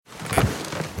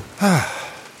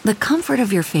The comfort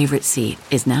of your favorite seat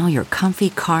is now your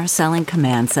comfy car selling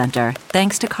command center,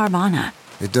 thanks to Carvana.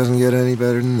 It doesn't get any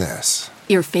better than this.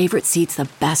 Your favorite seat's the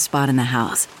best spot in the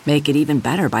house. Make it even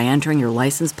better by entering your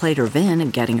license plate or VIN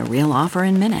and getting a real offer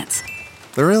in minutes.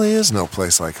 There really is no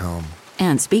place like home.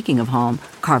 And speaking of home,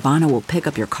 Carvana will pick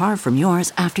up your car from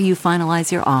yours after you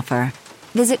finalize your offer.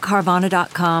 Visit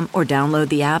Carvana.com or download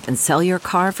the app and sell your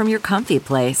car from your comfy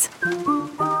place.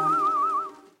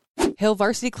 Hill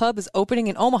Varsity Club is opening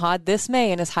in Omaha this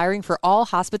May and is hiring for all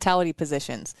hospitality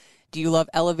positions. Do you love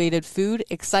elevated food,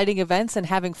 exciting events, and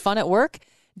having fun at work?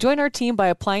 Join our team by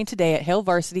applying today at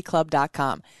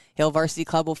hillvarsityclub.com. Hill Varsity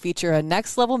Club will feature a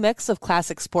next-level mix of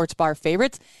classic sports bar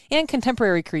favorites and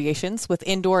contemporary creations with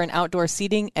indoor and outdoor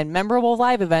seating and memorable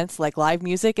live events like live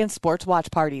music and sports watch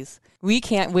parties. We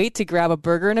can't wait to grab a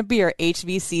burger and a beer at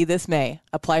HVC this May.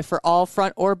 Apply for all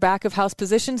front or back of house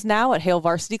positions now at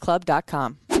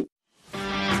hillvarsityclub.com.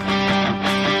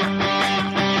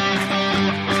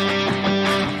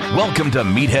 Welcome to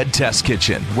Meathead Test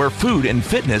Kitchen, where food and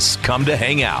fitness come to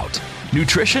hang out.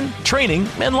 Nutrition, training,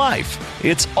 and life.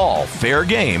 It's all fair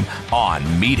game on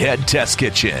Meathead Test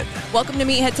Kitchen. Welcome to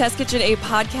Meathead Test Kitchen, a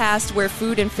podcast where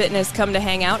food and fitness come to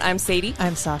hang out. I'm Sadie.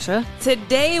 I'm Sasha.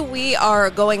 Today we are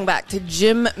going back to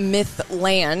Gym Myth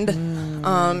Land.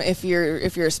 If you're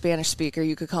a Spanish speaker,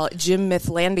 you could call it Gym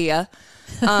Mythlandia.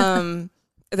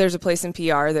 There's a place in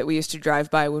PR that we used to drive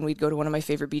by when we'd go to one of my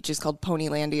favorite beaches called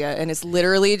Ponylandia, and it's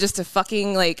literally just a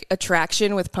fucking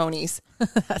attraction with ponies.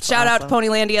 Shout out to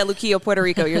Ponylandia, Luquillo, Puerto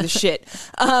Rico. You're the shit.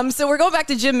 So we're going back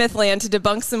to Gym Mythland to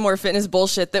debunk some more fitness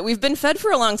bullshit that we've been fed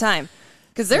for a long time,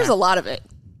 because there's a lot of it.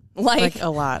 Like a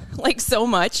lot. Like so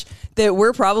much that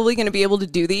we're probably going to be able to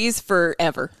do these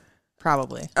forever.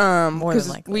 Probably. More than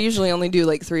likely. We usually only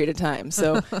do 3 at a time.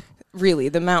 So really,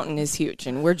 the mountain is huge,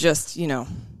 and we're just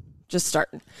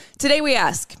starting. Today we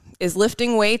ask, is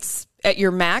lifting weights at your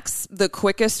max the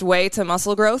quickest way to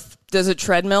muscle growth? Does a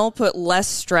treadmill put less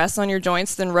stress on your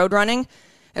joints than road running?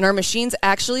 And are machines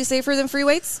actually safer than free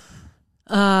weights?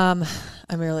 I'm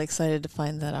really excited to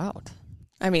find that out.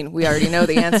 I mean, we already know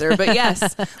the answer, but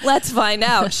yes, let's find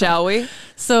out, shall we?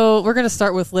 So we're going to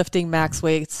start with lifting max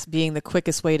weights being the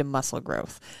quickest way to muscle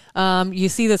growth. You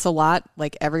see this a lot,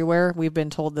 everywhere. We've been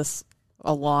told this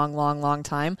a long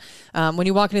time. When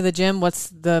you walk into the gym, what's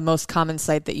the most common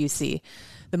sight that you see?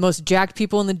 The most jacked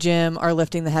people in the gym are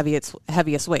lifting the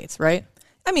heaviest weights, right?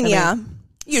 I mean,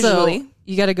 usually. So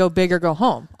you got to go big or go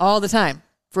home all the time,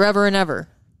 forever and ever.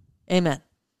 Amen.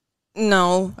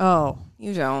 No. Oh.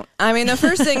 You don't. I mean, the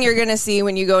first thing you're going to see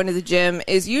when you go into the gym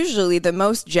is usually the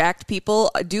most jacked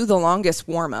people do the longest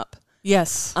warm-up.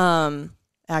 Yes.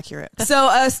 Accurate. So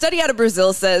a study out of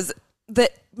Brazil says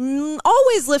that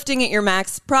always lifting at your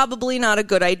max, probably not a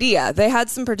good idea. They had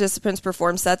some participants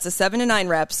perform sets of 7 to 9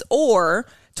 reps or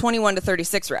 21 to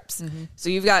 36 reps. Mm-hmm. So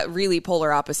you've got really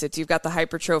polar opposites. You've got the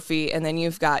hypertrophy, and then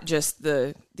you've got just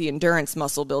the endurance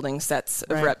muscle building sets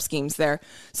of rep schemes there.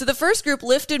 So the first group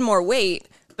lifted more weight,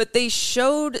 but they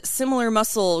showed similar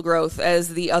muscle growth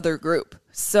as the other group.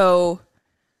 So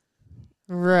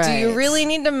do you really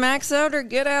need to max out or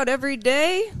get out every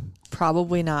day?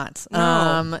 Probably not.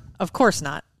 No. Of course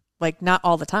not. Not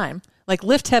all the time.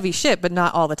 Lift heavy shit, but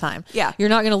not all the time. Yeah. You're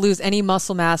not going to lose any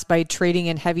muscle mass by trading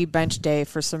in heavy bench day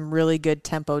for some really good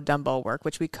tempo dumbbell work,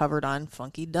 which we covered on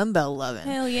Funky Dumbbell Lovin'.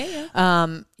 Hell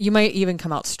yeah. You might even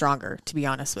come out stronger, to be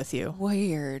honest with you.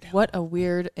 Weird. What a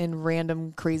weird and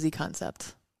random, crazy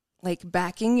concept.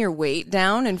 Backing your weight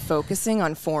down and focusing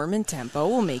on form and tempo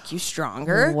will make you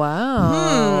stronger.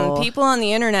 Wow. People on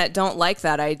the internet don't like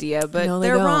that idea, but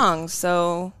they're wrong.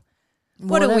 So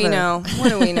what do we know? What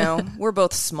do we know? We're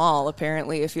both small,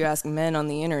 apparently, if you ask men on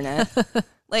the internet.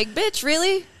 Bitch,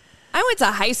 really? I went to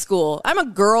high school. I'm a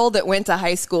girl that went to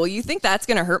high school. You think that's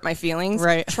going to hurt my feelings?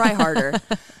 Right. Try harder.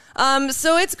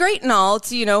 So it's great and all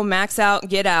to, max out,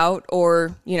 get out,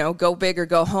 or, go big or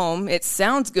go home. It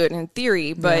sounds good in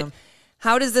theory, but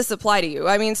how does this apply to you?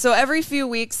 I mean, so every few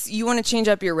weeks, you want to change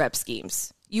up your rep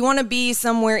schemes. You want to be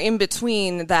somewhere in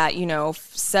between that,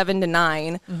 7 to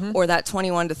 9 or that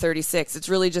 21 to 36. It's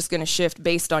really just going to shift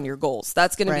based on your goals.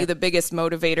 That's going to be the biggest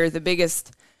motivator, the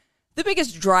biggest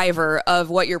driver of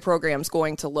what your program's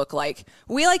going to look like.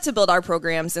 We like to build our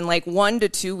programs in 1 to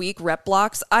 2 week rep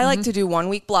blocks. I like to do 1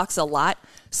 week blocks a lot.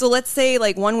 So let's say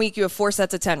 1 week you have 4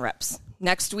 sets of 10 reps.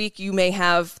 Next week you may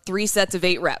have 3 sets of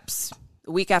 8 reps.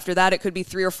 The week after that, it could be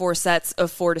 3 or 4 sets of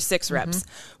 4 to 6 reps.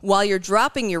 While you're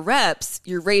dropping your reps,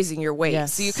 you're raising your weight.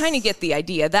 Yes. So you kind of get the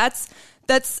idea.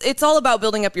 It's all about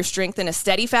building up your strength in a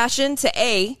steady fashion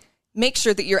to make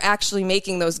sure that you're actually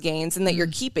making those gains and that you're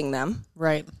keeping them.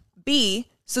 Right. B,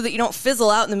 so that you don't fizzle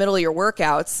out in the middle of your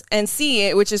workouts. And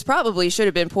C, which is probably should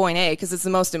have been point A because it's the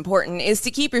most important, is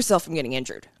to keep yourself from getting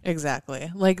injured. Exactly.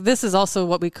 Like this is also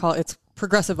what we call, it's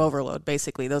progressive overload,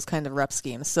 basically, those kind of rep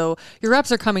schemes. So your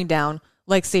reps are coming down,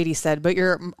 like Sadie said, but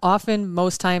you're often,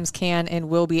 most times can and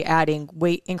will be adding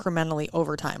weight incrementally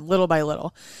over time, little by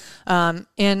little.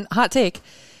 And hot take,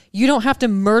 you don't have to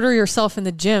murder yourself in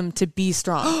the gym to be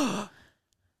strong.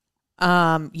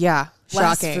 Yeah.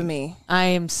 Shocking. Blasphemy. I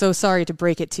am so sorry to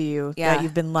break it to you that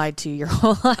you've been lied to your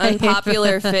whole life.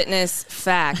 Unpopular fitness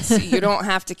fact. You don't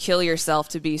have to kill yourself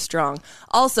to be strong.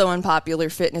 Also unpopular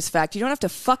fitness fact. You don't have to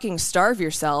fucking starve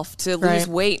yourself to lose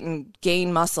weight and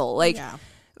gain muscle. Like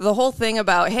the whole thing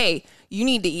about, hey, you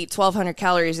need to eat 1,200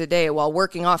 calories a day while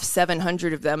working off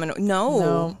 700 of them. And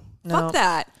no. Fuck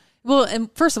that. Well, and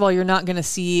first of all, you're not going to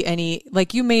see any,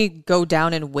 like you may go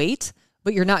down in weight,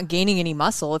 but you're not gaining any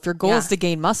muscle. If your goal is to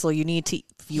gain muscle, you need to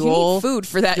fuel food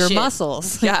for that your shit.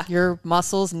 muscles. Yeah. Your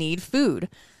muscles need food.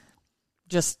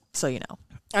 Just so you know.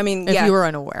 I mean, if you were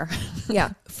unaware.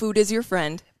 Yeah. Food is your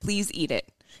friend. Please eat it.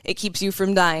 It keeps you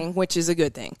from dying, which is a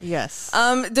good thing. Yes.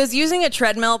 Does using a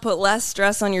treadmill put less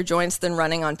stress on your joints than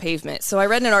running on pavement? So I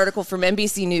read an article from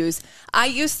NBC News.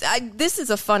 This is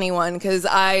a funny one because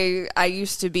I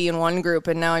used to be in one group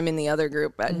and now I'm in the other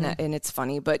group, and it's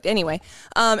funny. But anyway,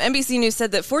 NBC News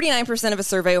said that 49% of a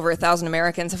survey over 1,000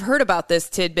 Americans have heard about this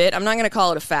tidbit. I'm not going to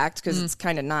call it a fact because it's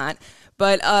kind of not.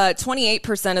 But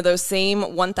 28% of those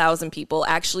same 1,000 people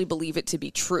actually believe it to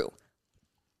be true.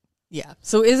 Yeah.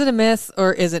 So is it a myth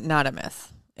or is it not a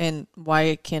myth? And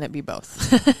why can't it be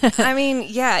both? I mean,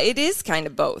 yeah, it is kind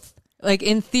of both. Like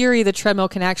in theory, the treadmill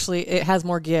can actually, it has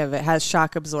more give. It has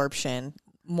shock absorption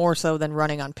more so than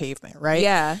running on pavement, right?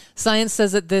 Yeah. Science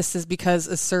says that this is because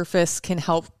a surface can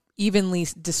help evenly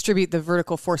distribute the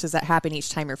vertical forces that happen each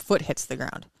time your foot hits the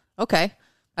ground. Okay.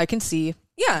 I can see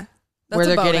where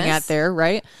they're getting at there,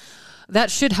 right? That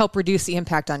should help reduce the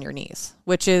impact on your knees,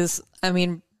 which is, I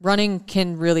mean, running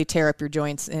can really tear up your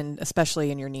joints, and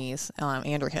especially in your knees and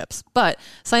your hips. But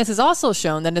science has also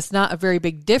shown that it's not a very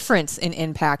big difference in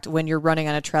impact when you're running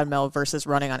on a treadmill versus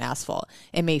running on asphalt.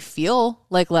 It may feel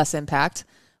like less impact,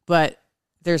 but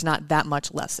there's not that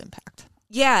much less impact.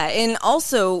 Yeah, and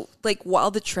also, like,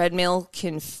 while the treadmill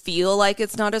can feel like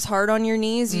it's not as hard on your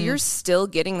knees, you're still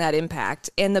getting that impact.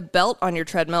 And the belt on your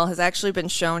treadmill has actually been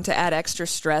shown to add extra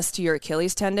stress to your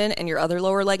Achilles tendon and your other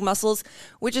lower leg muscles,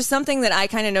 which is something that I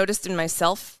kind of noticed in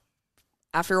myself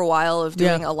after a while of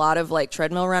doing a lot of, like,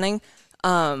 treadmill running.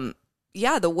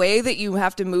 Yeah, the way that you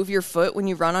have to move your foot when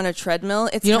you run on a treadmill,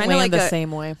 it's kind of like the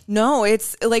same way. No,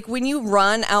 it's like when you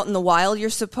run out in the wild, you're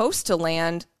supposed to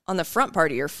land on the front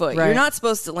part of your foot. Right. You're not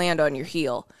supposed to land on your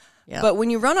heel. Yep. But when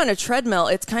you run on a treadmill,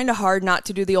 it's kind of hard not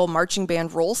to do the old marching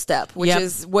band roll step, which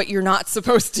is what you're not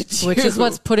supposed to do. Which is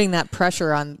what's putting that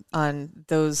pressure on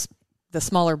the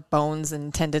smaller bones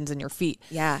and tendons in your feet.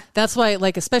 Yeah. That's why,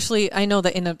 like, especially, I know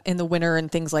that in the winter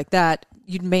and things like that,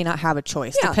 you may not have a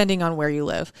choice depending on where you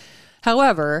live.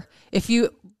 However, if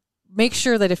you make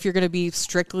sure that if you're going to be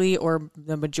strictly or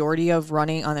the majority of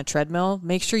running on a treadmill,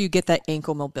 make sure you get that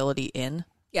ankle mobility in.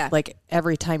 Yeah. Like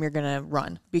every time you're going to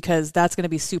run, because that's going to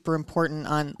be super important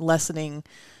on lessening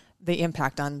the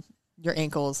impact on your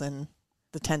ankles and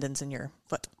the tendons in your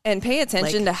foot. And pay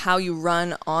attention to how you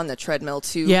run on the treadmill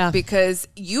too. Yeah. Because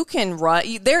you can run.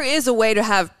 There is a way to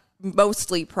have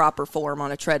mostly proper form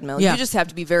on a treadmill. Yeah. You just have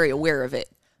to be very aware of it.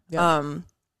 Yeah.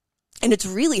 And it's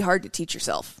really hard to teach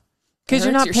yourself. Because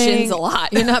you're not paying a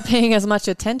lot. You're not paying as much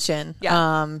attention.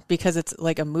 Because it's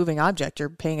like a moving object. You're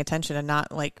paying attention and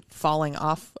not like falling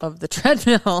off of the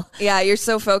treadmill. Yeah, you're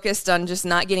so focused on just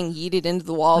not getting yeeted into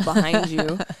the wall behind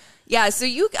you. Yeah, so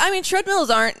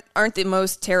treadmills aren't the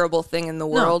most terrible thing in the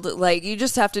world. No. Like, you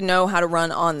just have to know how to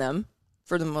run on them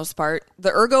for the most part.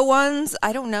 The ergo ones,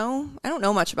 I don't know. I don't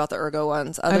know much about the ergo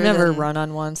ones. I've never run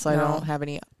on one, so I don't have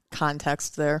any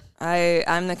context there.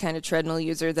 I'm the kind of treadmill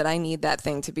user that I need that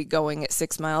thing to be going at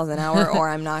 6 miles an hour or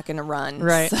I'm not going to run.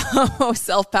 Right. So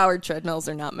self-powered treadmills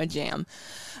are not my jam.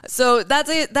 So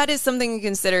that is something to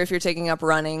consider if you're taking up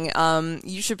running.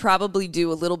 You should probably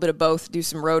do a little bit of both, do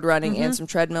some road running and some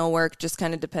treadmill work. Just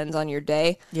kind of depends on your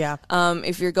day. Yeah.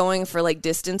 If you're going for like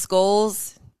distance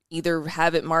goals, either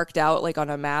have it marked out like on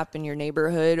a map in your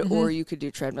neighborhood or you could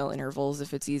do treadmill intervals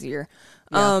if it's easier.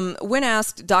 Yeah. When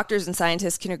asked, doctors and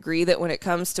scientists can agree that when it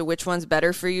comes to which one's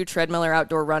better for you, treadmill or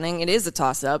outdoor running, it is a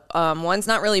toss-up. One's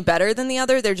not really better than the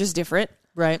other. They're just different.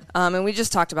 Right. And we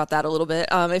just talked about that a little bit.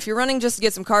 If you're running just to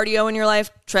get some cardio in your life,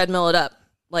 treadmill it up.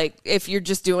 Like if you're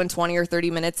just doing 20 or 30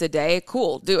 minutes a day,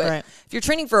 cool, do it. Right. If you're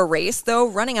training for a race, though,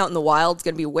 running out in the wild is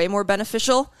going to be way more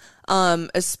beneficial,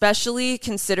 especially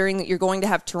considering that you're going to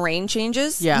have terrain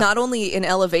changes, not only in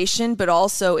elevation, but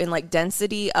also in like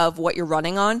density of what you're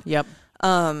running on. Yep.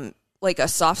 Like a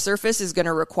soft surface is going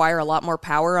to require a lot more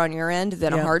power on your end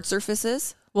than a hard surface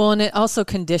is. Well, and it also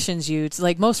conditions you to,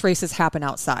 like, most races happen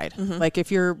outside. Like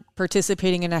if you're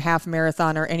participating in a half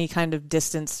marathon or any kind of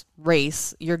distance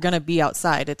race, you're going to be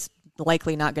outside. It's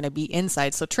likely not going to be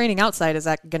inside. So training outside is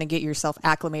going to get yourself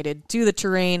acclimated to the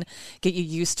terrain, get you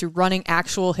used to running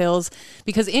actual hills,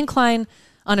 because incline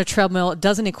on a treadmill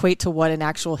doesn't equate to what an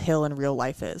actual hill in real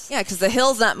life is. Yeah, because the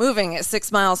hill's not moving at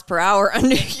 6 miles per hour under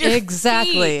your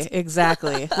feet.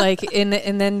 Exactly. Like, and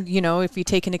then, you know, if you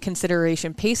take into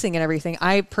consideration pacing and everything,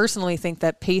 I personally think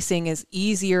that pacing is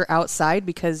easier outside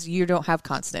because you don't have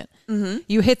constant.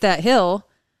 You hit that hill,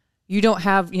 you don't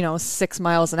have, 6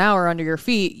 miles an hour under your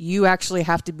feet. You actually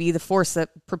have to be the force that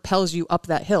propels you up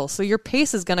that hill. So your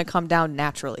pace is going to come down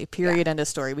naturally, period, end of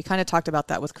story. We kind of talked about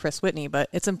that with Chris Whitney, but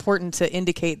it's important to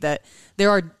indicate that there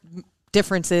are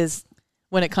differences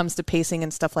when it comes to pacing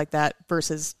and stuff like that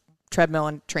versus treadmill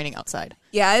and training outside.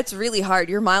 Yeah, it's really hard.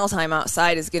 Your mile time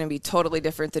outside is going to be totally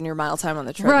different than your mile time on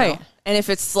the treadmill. Right. And if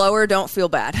it's slower, don't feel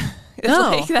bad.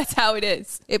 No. That's how it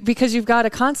is. Because you've got a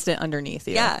constant underneath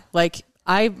you. Yeah. Like,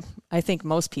 I think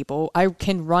most people, I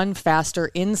can run faster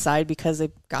inside because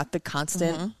they've got the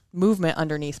constant movement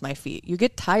underneath my feet. You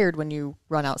get tired when you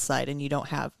run outside and you don't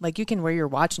have, like, you can wear your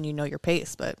watch and you know your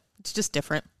pace, but it's just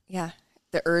different. Yeah.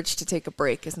 The urge to take a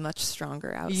break is much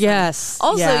stronger outside. Yes.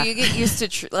 Also, you get used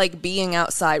to being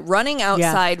outside. Running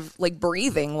outside, like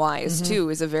breathing wise, too,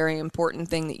 is a very important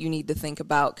thing that you need to think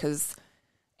about because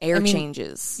air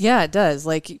changes. Yeah, it does.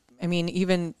 Like,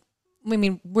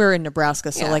 we're in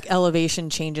Nebraska, so like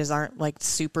elevation changes aren't like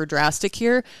super drastic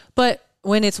here. But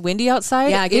when it's windy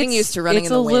outside, getting used to running in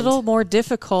the wind. It's a little more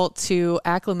difficult to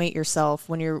acclimate yourself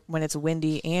when it's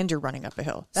windy and you're running up a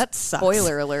hill. That sucks.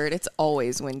 Spoiler alert, it's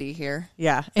always windy here.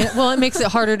 Yeah. It makes it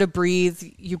harder to breathe.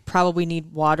 You probably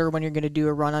need water when you're going to do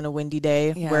a run on a windy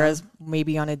day, whereas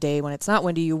maybe on a day when it's not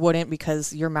windy, you wouldn't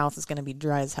because your mouth is going to be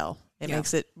dry as hell. It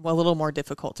makes it a little more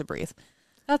difficult to breathe.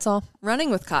 That's all. Running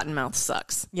with cotton mouth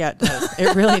sucks. Yeah, it does.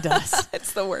 It really does.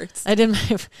 It's the worst. I did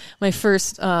my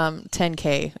first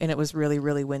 10K, and it was really,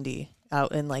 really windy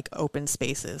out in like open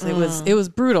spaces. It was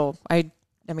brutal. I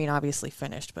mean, obviously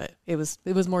finished, but it was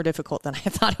more difficult than I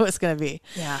thought it was going to be.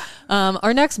 Yeah.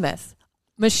 Our next myth: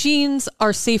 machines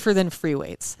are safer than free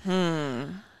weights.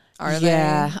 Are they?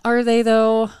 Yeah. Are they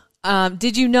though?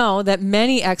 Did you know that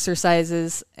many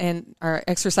exercises and our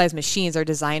exercise machines are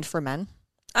designed for men?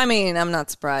 I mean, I'm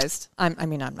not surprised. I'm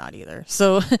not either.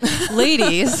 So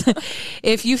ladies,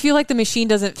 if you feel like the machine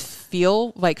doesn't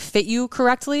fit you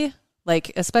correctly,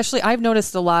 like especially I've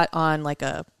noticed a lot on like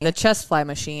the chest fly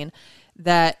machine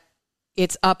that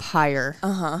it's up higher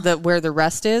where the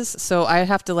rest is. So I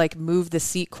have to like move the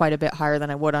seat quite a bit higher than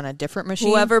I would on a different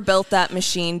machine. Whoever built that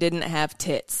machine didn't have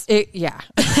tits.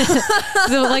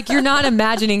 So like you're not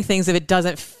imagining things if it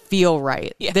doesn't feel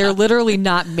right. Yeah. They're literally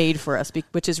not made for us,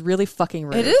 which is really fucking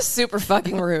rude. It is super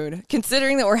fucking rude,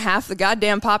 considering that we're half the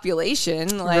goddamn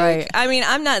population. Like, right. I mean,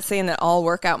 I'm not saying that all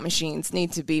workout machines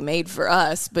need to be made for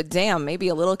us, but damn, maybe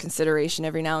a little consideration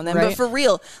every now and then. Right. But for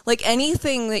real, like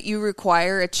anything that you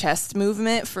require a chest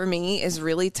movement for me is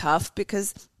really tough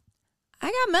because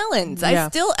I got melons. Yeah.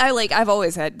 I've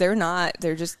always had, they're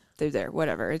there,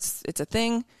 whatever. It's a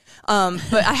thing.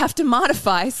 But I have to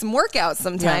modify some workouts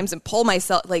sometimes and pull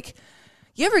myself. Like,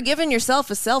 you ever given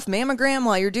yourself a self mammogram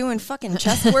while you're doing fucking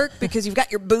chest work because you've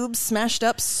got your boobs smashed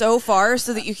up so far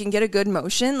so that you can get a good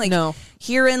motion? Like, no.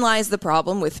 Herein lies the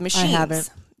problem with machines. I haven't.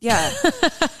 Yeah.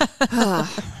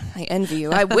 I envy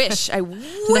you. I wish I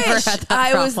was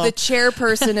the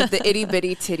chairperson of the itty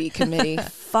bitty titty committee.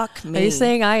 Fuck me. Are you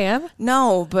saying I am?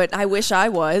 No, but I wish I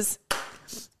was.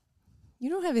 You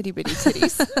don't have itty bitty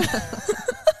titties.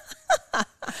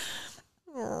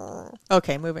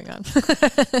 Okay, moving on.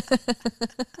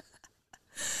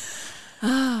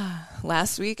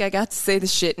 Last week I got to say the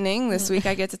shittening. This week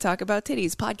I get to talk about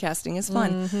titties. Podcasting is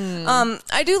fun. Mm-hmm.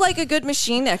 I do like a good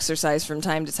machine exercise from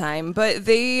time to time, but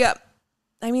they're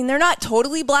not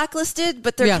totally blacklisted,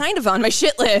 but they're kind of on my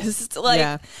shit list.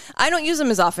 I don't use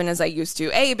them as often as I used to.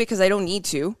 A, because I don't need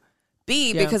to.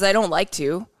 B, because I don't like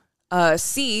to.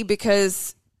 C,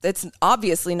 because it's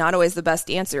obviously not always the best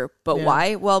answer. But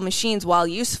why? Well, machines, while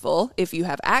useful, if you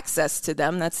have access to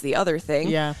them, that's the other thing.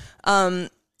 Yeah.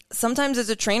 Sometimes as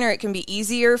a trainer, it can be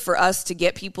easier for us to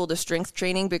get people to strength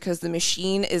training because the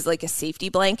machine is like a safety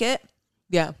blanket.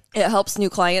 Yeah. It helps new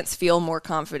clients feel more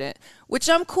confident, which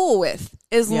I'm cool with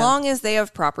as long as they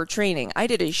have proper training. I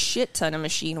did a shit ton of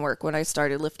machine work when I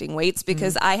started lifting weights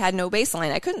because I had no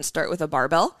baseline. I couldn't start with a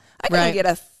barbell. I couldn't get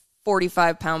a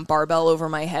 45-pound barbell over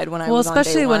my head when I was on day one.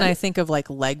 Especially when I think of like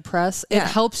leg press, it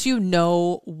helps you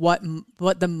know what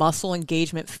the muscle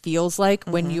engagement feels like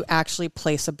when you actually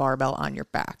place a barbell on your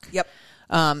back. Yep.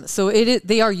 So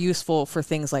they are useful for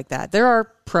things like that. There are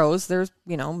pros. There's,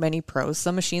 many pros.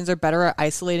 Some machines are better at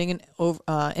isolating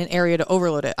an area to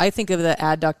overload it. I think of the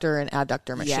adductor and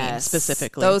adductor machines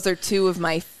specifically. Those are two of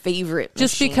my favorite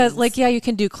Just machines. because, you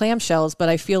can do clamshells, but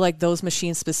I feel like those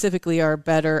machines specifically are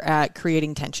better at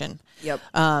creating tension. Yep.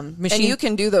 And you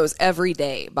can do those every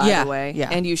day, by the way. Yeah.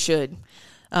 And you should.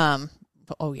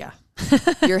 Oh, yeah.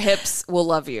 Your hips will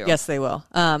love you. Yes, they will.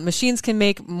 Machines can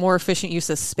make more efficient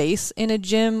use of space in a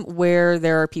gym where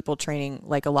there are people training,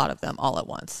 like a lot of them all at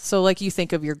once. So like you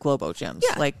think of your Globo gyms,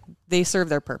 like they serve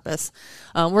their purpose.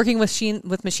 Working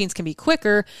with machines can be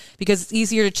quicker because it's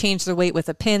easier to change the weight with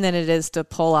a pin than it is to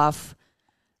pull off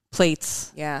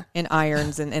plates and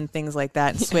irons and things like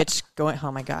that and switch going.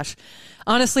 Oh my gosh.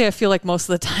 Honestly, I feel like most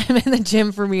of the time in the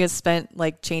gym for me is spent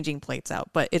like changing plates out,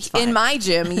 but it's fine. In my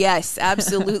gym, yes,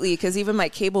 absolutely. Because even my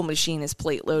cable machine is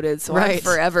plate loaded. So I'm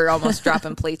forever almost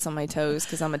dropping plates on my toes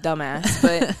because I'm a dumbass.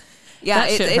 But yeah,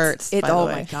 that shit hurts. Oh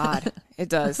my God. It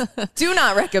does. Do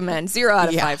not recommend. 0 out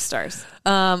of 5 stars.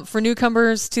 For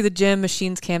newcomers to the gym,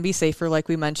 machines can be safer, like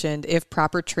we mentioned, if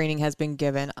proper training has been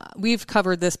given. We've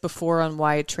covered this before on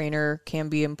why a trainer can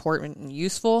be important and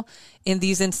useful. In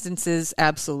these instances,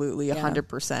 absolutely,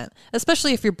 100%.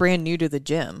 Especially if you're brand new to the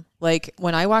gym. Like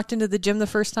when I walked into the gym the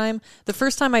first time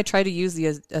I tried to use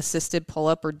the assisted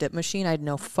pull-up or dip machine, I had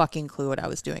no fucking clue what I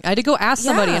was doing. I had to go ask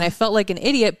somebody and I felt like an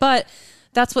idiot, but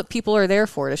that's what people are there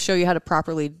for, to show you how to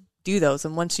properly do those.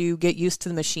 And once you get used to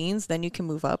the machines, then you can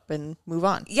move up and move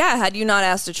on. Yeah. Had you not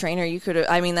asked a trainer, you could have,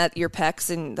 that your pecs,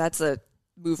 and that's a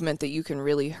movement that you can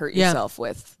really hurt yourself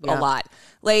with a lot.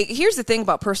 Like, here's the thing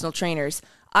about personal trainers.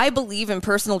 I believe in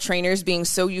personal trainers being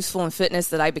so useful in fitness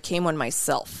that I became one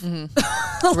myself.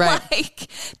 Right. Like,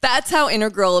 that's how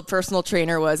integral a personal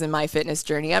trainer was in my fitness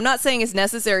journey. I'm not saying it's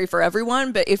necessary for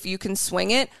everyone, but if you can swing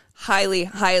it, highly,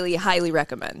 highly, highly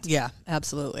recommend. Yeah,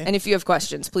 absolutely. And if you have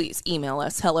questions, please email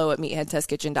us,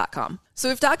 hello@meatheadtestkitchen.com. So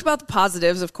we've talked about the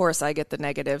positives. Of course, I get the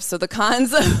negatives. So the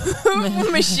cons of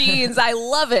machines, I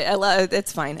love it.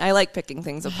 It's fine. I like picking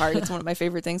things apart. It's one of my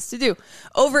favorite things to do.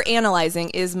 Overanalyzing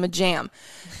is my jam.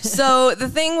 So the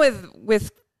thing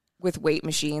with weight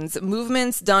machines,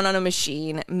 movements done on a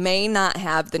machine may not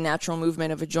have the natural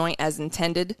movement of a joint as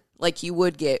intended, like you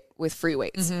would get with free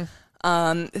weights.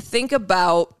 Think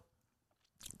about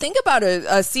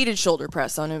a seated shoulder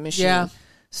press on a machine. Yeah.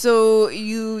 So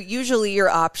your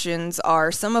options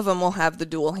are, some of them will have the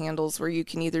dual handles where you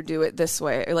can either do it this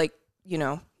way, or like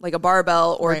a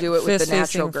barbell, or do it with the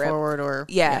natural grip. Forward or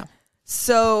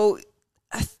So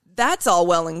that's all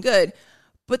well and good.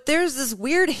 But there's this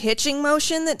weird hitching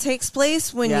motion that takes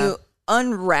place when you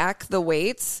unrack the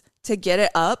weights to get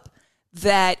it up,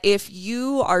 that if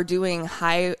you are doing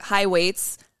high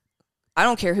weights, I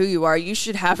don't care who you are, you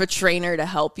should have a trainer to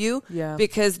help you,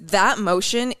 because that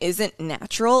motion isn't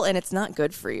natural and it's not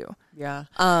good for you. Yeah.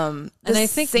 And I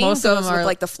think same most goes of them with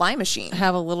like the fly machine.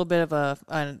 Have a little bit of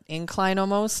an incline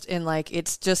almost, and like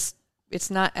it's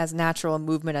not as natural a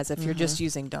movement as if you're just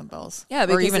using dumbbells. Yeah,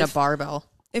 or even a barbell.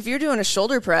 If you're doing a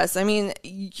shoulder press,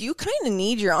 you kind of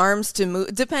need your arms to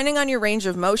move. Depending on your range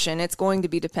of motion, it's going to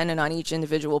be dependent on each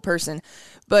individual person.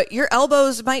 But your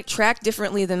elbows might track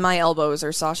differently than my elbows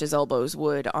or Sasha's elbows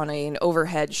would on an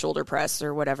overhead shoulder press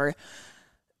or whatever.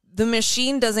 The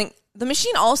machine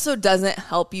also doesn't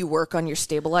help you work on your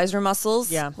stabilizer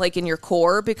muscles, like in your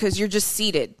core, because you're just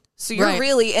seated. So you're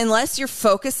really, unless you're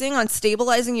focusing on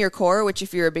stabilizing your core, which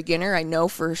if you're a beginner, I know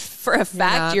for a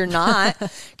fact you're not,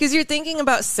 because you're thinking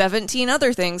about 17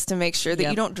 other things to make sure that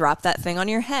you don't drop that thing on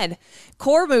your head.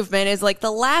 Core movement is like the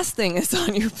last thing that's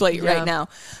on your plate right now.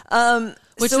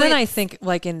 I think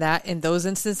like in those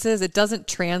instances, it doesn't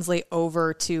translate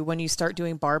over to when you start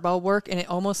doing barbell work, and it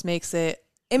almost makes it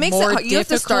more difficult. You have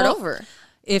to start over.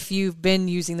 If you've been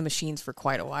using the machines for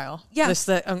quite a while. Yeah. Just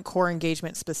the core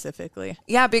engagement specifically.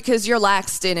 Yeah, because you're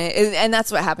laxed in it. And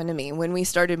that's what happened to me. When we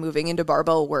started moving into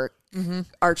barbell work,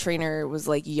 our trainer was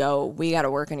like, yo, we got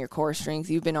to work on your core strength.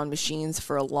 You've been on machines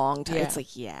for a long time. Yeah. It's like,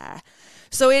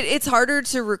 So it's harder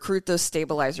to recruit those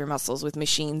stabilizer muscles with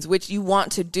machines, which you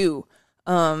want to do.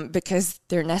 because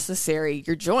they're necessary.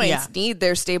 Your joints need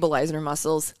their stabilizer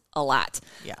muscles a lot.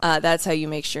 Yeah. That's how you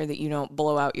make sure that you don't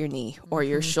blow out your knee or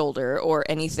your shoulder or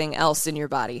anything else in your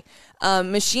body.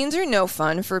 Machines are no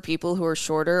fun for people who are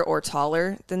shorter or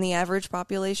taller than the average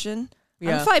population.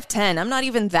 Yeah. I'm 5'10". I'm not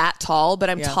even that tall, but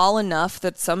I'm tall enough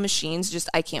that some machines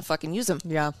I can't fucking use them.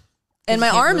 Yeah. And my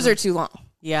arms are too long.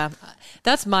 Yeah.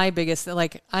 That's my biggest,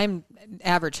 like, I'm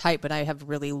average height, but I have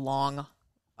really long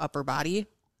upper body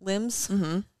limbs.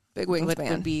 Mm-hmm. Big wingspan.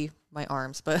 Would be my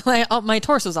arms, but my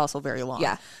torso is also very long.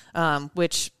 Yeah.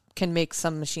 Which can make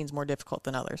some machines more difficult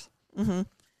than others. Mm-hmm.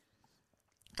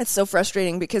 It's so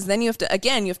frustrating because then you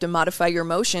have to modify your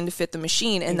motion to fit the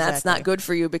machine, and that's not good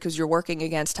for you because you're working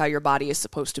against how your body is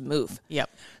supposed to move. Yep.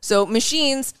 So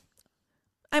machines,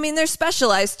 I mean, they're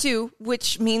specialized too,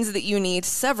 which means that you need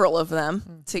several of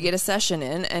them to get a session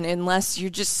in. And unless you're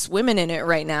just swimming in it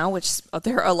right now, which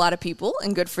there are a lot of people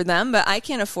and good for them, but I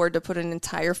can't afford to put an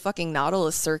entire fucking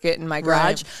Nautilus circuit in my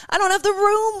garage. Right. I don't have the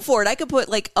room for it. I could put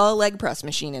like a leg press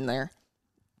machine in there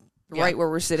right where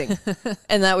we're sitting,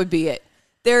 and that would be it.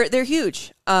 They're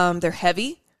huge. They're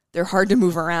heavy. They're hard to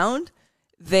move around.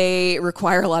 They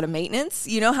require a lot of maintenance.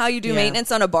 You know how you do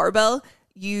maintenance on a barbell?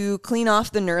 You clean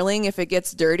off the knurling if it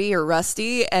gets dirty or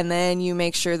rusty, and then you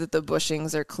make sure that the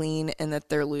bushings are clean and that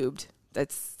they're lubed.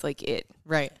 That's like it.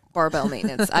 Right. Barbell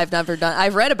maintenance. I've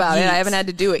read about it. I haven't had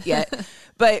to do it yet.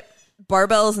 But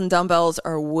barbells and dumbbells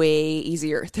are way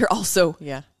easier. They're also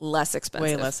less expensive.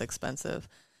 Way less expensive.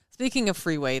 Speaking of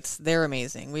free weights, they're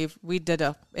amazing. We did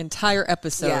an entire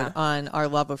episode on our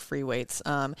love of free weights.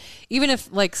 Even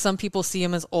if like some people see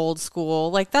them as old school,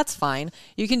 like that's fine.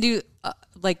 You can do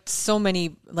like so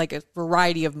many, like a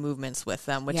variety of movements with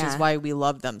them, which is why we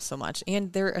love them so much.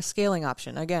 And they're a scaling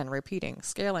option. Again, repeating,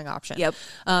 scaling option. Yep.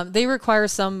 They require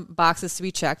some boxes to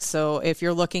be checked. So if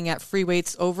you're looking at free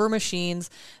weights over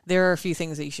machines, there are a few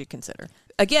things that you should consider.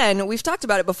 Again, we've talked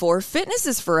about it before. Fitness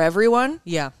is for everyone.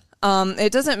 Yeah.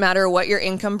 It doesn't matter what your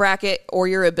income bracket or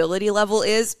your ability level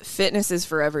is. Fitness is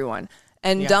for everyone.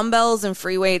 And dumbbells and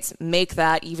free weights make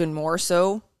that even more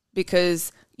so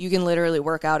because you can literally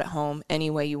work out at home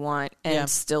any way you want and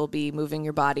still be moving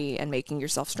your body and making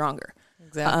yourself stronger.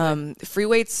 Exactly. Free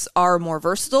weights are more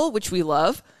versatile, which we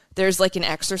love. There's like an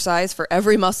exercise for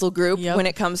every muscle group when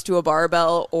it comes to a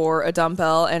barbell or a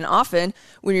dumbbell. And often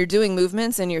when you're doing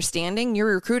movements and you're standing,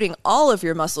 you're recruiting all of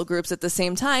your muscle groups at the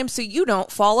same time so you don't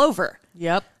fall over.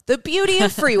 Yep. The beauty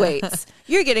of free weights.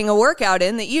 You're getting a workout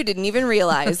in that you didn't even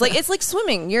realize. Like it's like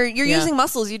swimming. You're using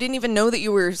muscles you didn't even know that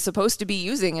you were supposed to be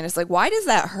using. And it's like, why does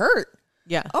that hurt?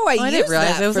 Yeah. Oh, I used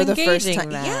that for the first time.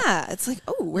 That. Yeah. It's like,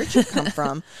 oh, where'd you come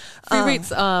from? Free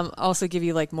weights also give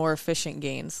you like more efficient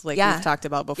gains, like we've talked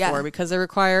about before, because they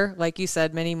require, like you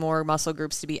said, many more muscle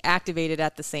groups to be activated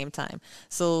at the same time.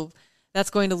 So that's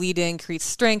going to lead to increased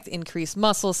strength, increased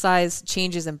muscle size,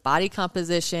 changes in body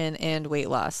composition, and weight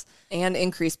loss. And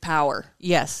increased power.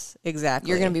 Yes, exactly.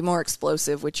 You're going to be more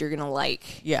explosive, which you're going to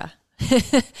like. Yeah.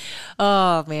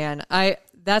 Oh, man.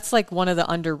 That's like one of the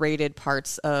underrated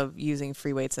parts of using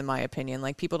free weights, in my opinion.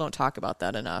 Like people don't talk about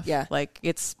that enough. Yeah. Like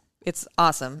it's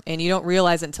awesome. And you don't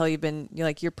realize it until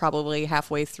you're probably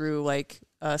halfway through like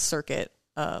a circuit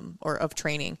or of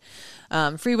training.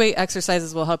 Free weight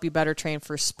exercises will help you better train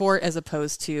for sport as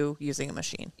opposed to using a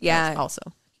machine. Yeah. That's also.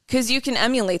 Because you can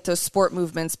emulate those sport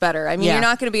movements better. I mean, you're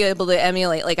not going to be able to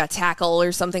emulate like a tackle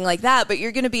or something like that, but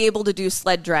you're going to be able to do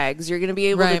sled drags. You're going to be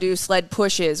able to do sled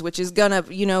pushes, which is going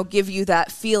to, give you that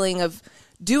feeling of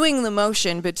doing the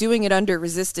motion, but doing it under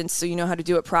resistance so you know how to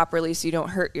do it properly so you don't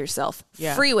hurt yourself.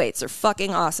 Yeah. Free weights are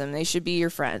fucking awesome. They should be your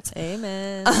friends.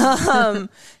 Amen.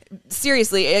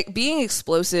 Seriously, being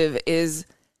explosive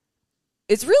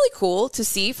it's really cool to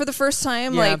see for the first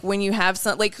time, like when you have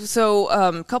some, like, so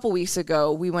a couple weeks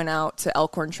ago, we went out to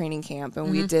Elkhorn training camp and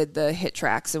we did the hit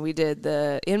tracks and we did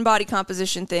the in-body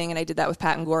composition thing. And I did that with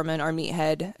Patton Gorman, our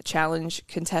Meathead Challenge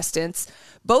contestants,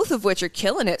 both of which are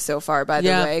killing it so far, by the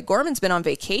way. Gorman's been on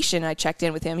vacation. I checked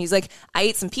in with him. He's like, I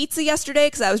ate some pizza yesterday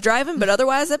because I was driving, but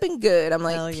otherwise I've been good. I'm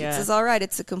like, pizza's all right.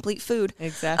 It's a complete food.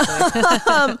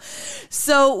 Exactly.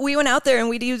 So we went out there and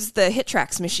we used the hit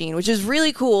tracks machine, which is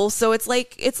really cool. So it's like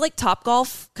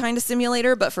Topgolf kind of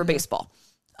simulator, but for baseball.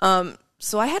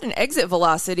 So I had an exit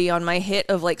velocity on my hit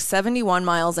of like 71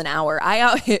 miles an hour. I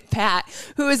out hit Pat,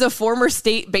 who is a former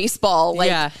state baseball,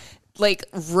 like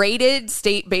rated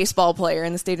state baseball player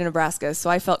in the state of Nebraska. So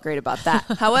I felt great about that.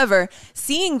 However,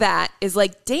 seeing that is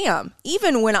like, damn,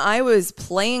 even when I was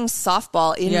playing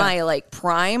softball in my like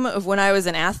prime of when I was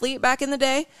an athlete back in the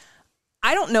day,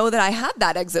 I don't know that I had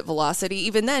that exit velocity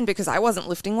even then because I wasn't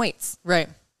lifting weights. Right.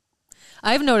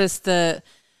 I've noticed the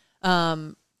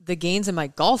the gains in my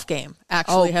golf game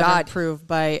actually have improved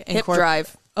by hip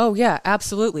drive. Oh yeah,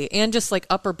 absolutely. And just like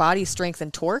upper body strength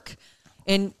and torque.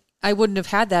 And I wouldn't have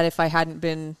had that if I hadn't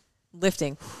been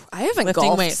lifting. I haven't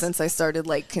golfed since I started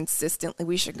like consistently.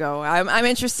 We should go. I'm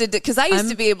interested because I used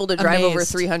to be able to drive over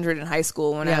 300 in high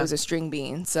school when I was a string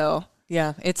bean. So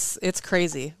yeah, it's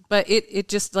crazy, but it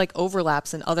just like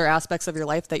overlaps in other aspects of your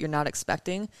life that you're not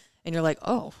expecting. And you're like,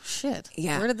 oh shit,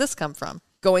 where did this come from?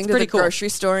 Going to the grocery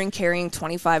store and carrying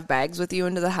 25 bags with you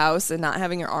into the house and not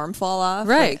having your arm fall off.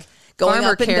 Right. Like, going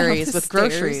Farmer up and carries down with stairs.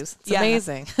 groceries. It's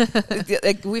amazing.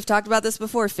 Like, we've talked about this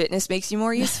before. Fitness makes you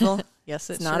more useful.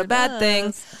 Yes, it's not a bad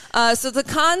thing. So the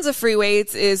cons of free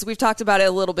weights is, we've talked about it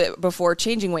a little bit before,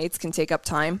 changing weights can take up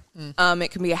time.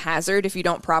 It can be a hazard if you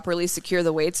don't properly secure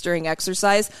the weights during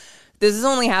exercise. This has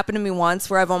only happened to me once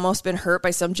where I've almost been hurt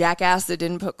by some jackass that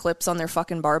didn't put clips on their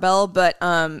fucking barbell. But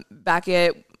back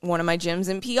at one of my gyms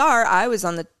in PR, I was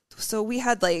on so we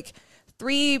had like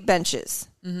 3 benches.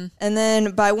 And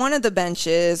then by one of the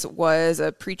benches was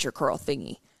a preacher curl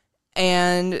thingy.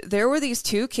 And there were these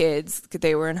 2 kids,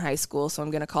 they were in high school, so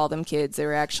I'm going to call them kids. They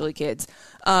were actually kids.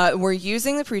 Were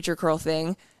using the preacher curl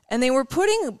thing, and they were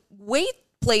putting weight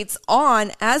plates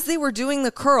on as they were doing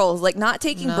the curls, like not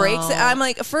taking breaks. I'm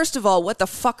like, first of all, what the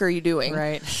fuck are you doing?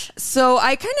 Right. So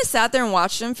I kind of sat there and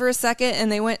watched them for a second,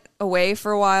 and they went away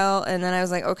for a while, and then I was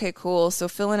like, okay, cool. So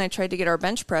Phil and I tried to get our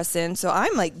bench press in, so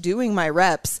I'm like doing my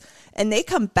reps, and they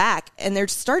come back, and they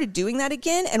started doing that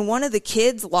again, and one of the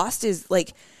kids lost his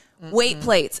like weight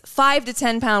plates, 5 to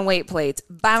 10 pound weight plates,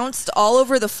 bounced all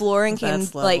over the floor and came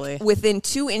like within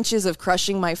 2 inches of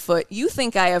crushing my foot. You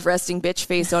think I have resting bitch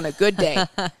face on a good day.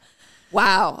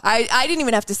 Wow. I didn't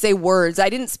even have to say words. I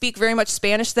didn't speak very much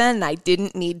Spanish then, and I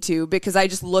didn't need to, because I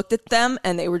just looked at them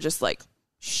and they were just like,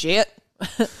 shit.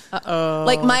 Uh-oh.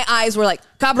 Like my eyes were like,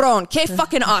 cabron, que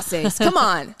fucking haces? Come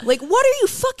on. Like, what are you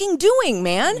fucking doing,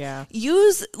 man? Yeah.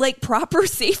 Use like proper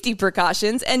safety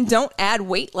precautions and don't add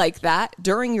weight like that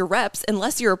during your reps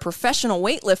unless you're a professional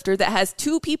weightlifter that has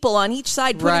 2 people on each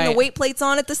side putting the weight plates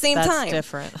on at the same time. That's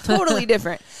different. Totally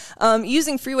different.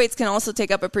 Using free weights can also take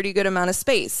up a pretty good amount of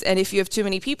space. And if you have too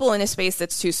many people in a space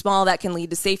that's too small, that can lead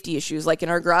to safety issues. Like in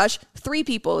our garage, 3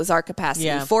 people is our capacity.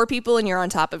 Yeah. 4 people and you're on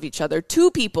top of each other.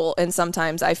 2 people, and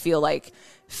sometimes I feel like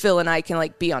Phil and I can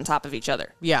like be on top of each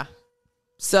other. Yeah.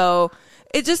 So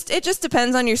it just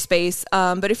depends on your space.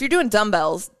 But if you're doing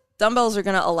dumbbells are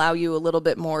going to allow you a little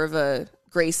bit more of a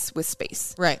grace with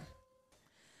space. Right.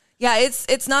 Yeah,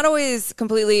 it's not always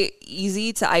completely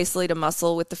easy to isolate a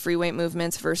muscle with the free weight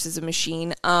movements versus a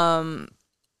machine. Because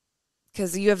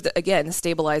you have, the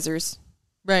stabilizers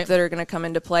that are going to come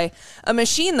into play. A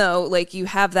machine, though, like you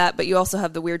have that, but you also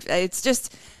have the weird...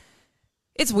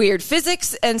 It's weird.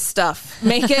 Physics and stuff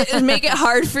make it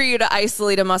hard for you to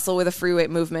isolate a muscle with a free weight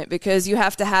movement, because you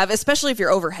have to have, especially if you're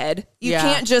overhead, you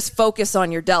can't just focus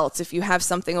on your delts. If you have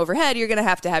something overhead, you're going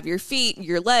to have your feet,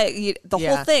 your leg, the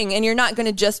whole thing, and you're not going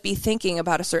to just be thinking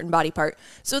about a certain body part.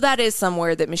 So that is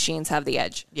somewhere that machines have the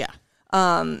edge. Yeah.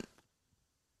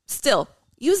 Still,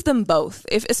 use them both.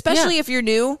 Especially if you're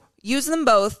new. Use them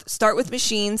both. Start with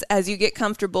machines. As you get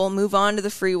comfortable, move on to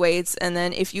the free weights. And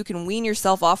then if you can wean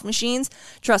yourself off machines,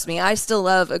 trust me, I still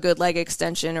love a good leg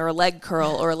extension or a leg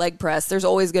curl or a leg press. There's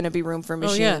always going to be room for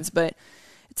machines, but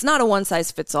it's not a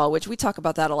one-size-fits-all, which we talk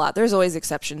about that a lot. There's always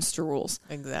exceptions to rules.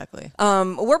 Exactly.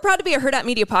 We're proud to be a Herd at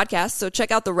Media podcast, so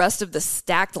check out the rest of the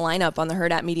stacked lineup on the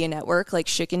Herd at Media Network, like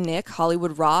Schick and Nick,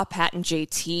 Hollywood Raw, Pat and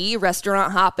JT,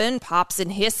 Restaurant Hoppin', Pops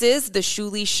and Hisses, The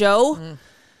Shuli Show.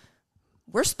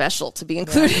 We're special to be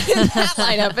included in that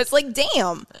lineup. It's like,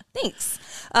 damn, thanks.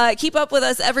 Keep up with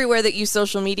us everywhere that use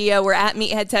social media. We're at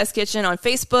Meathead Test Kitchen on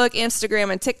Facebook, Instagram,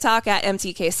 and TikTok, at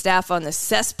MTK Staff on the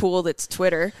cesspool that's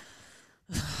Twitter.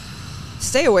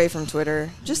 Stay away from Twitter.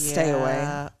 Just stay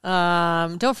away.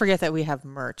 Don't forget that we have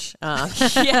merch.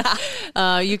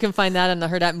 You can find that on the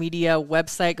Herd at Media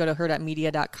website. Go to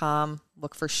herdatmedia.com.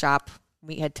 Look for shop.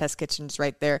 Meathead Test Kitchen's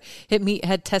right there. Hit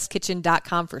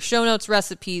meatheadtestkitchen.com for show notes,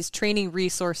 recipes, training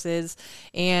resources,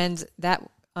 and that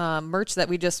merch that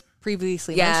we just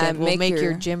previously mentioned will make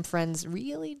your gym friends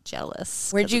really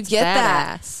jealous. Where'd you get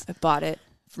that? I bought it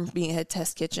from Meathead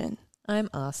Test Kitchen. I'm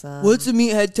awesome. What's a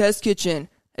Meathead Test Kitchen?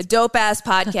 A dope-ass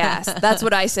podcast. That's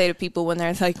what I say to people when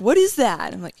they're like, what is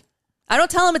that? I'm like, I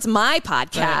don't tell them it's my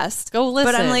podcast. Right. Go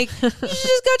listen. But I'm like, you should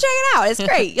just go check it out. It's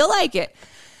great. You'll like it.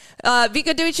 Be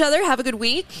good to each other. Have a good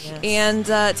week. And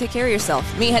take care of yourself.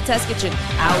 Meathead Test Kitchen,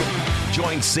 out.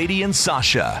 Join Sadie and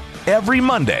Sasha every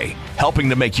Monday, helping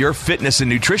to make your fitness and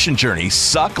nutrition journey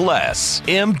suck less.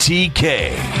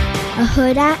 MTK. A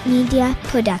Herd at Media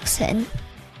production.